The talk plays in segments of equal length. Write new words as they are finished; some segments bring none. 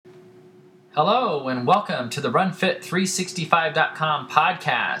Hello and welcome to the RunFit365.com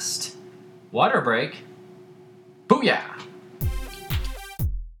podcast. Water break. Booyah!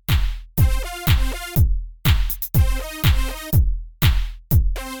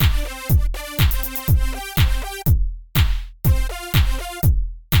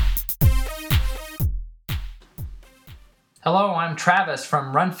 Hello, I'm Travis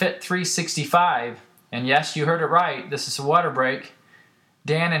from RunFit365, and yes, you heard it right, this is a water break.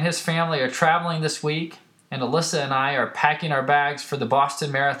 Dan and his family are traveling this week, and Alyssa and I are packing our bags for the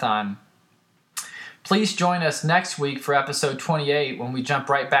Boston Marathon. Please join us next week for episode 28 when we jump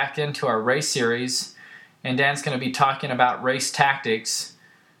right back into our race series, and Dan's going to be talking about race tactics,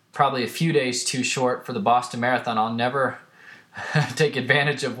 probably a few days too short for the Boston Marathon. I'll never take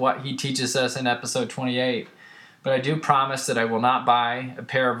advantage of what he teaches us in episode 28, but I do promise that I will not buy a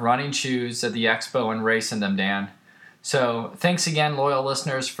pair of running shoes at the expo and race in them, Dan. So thanks again, loyal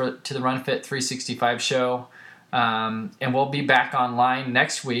listeners, to the RunFit 365 show. And we'll be back online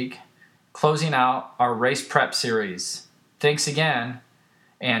next week, closing out our race prep series. Thanks again,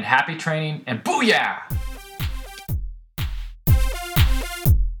 and happy training, and booyah!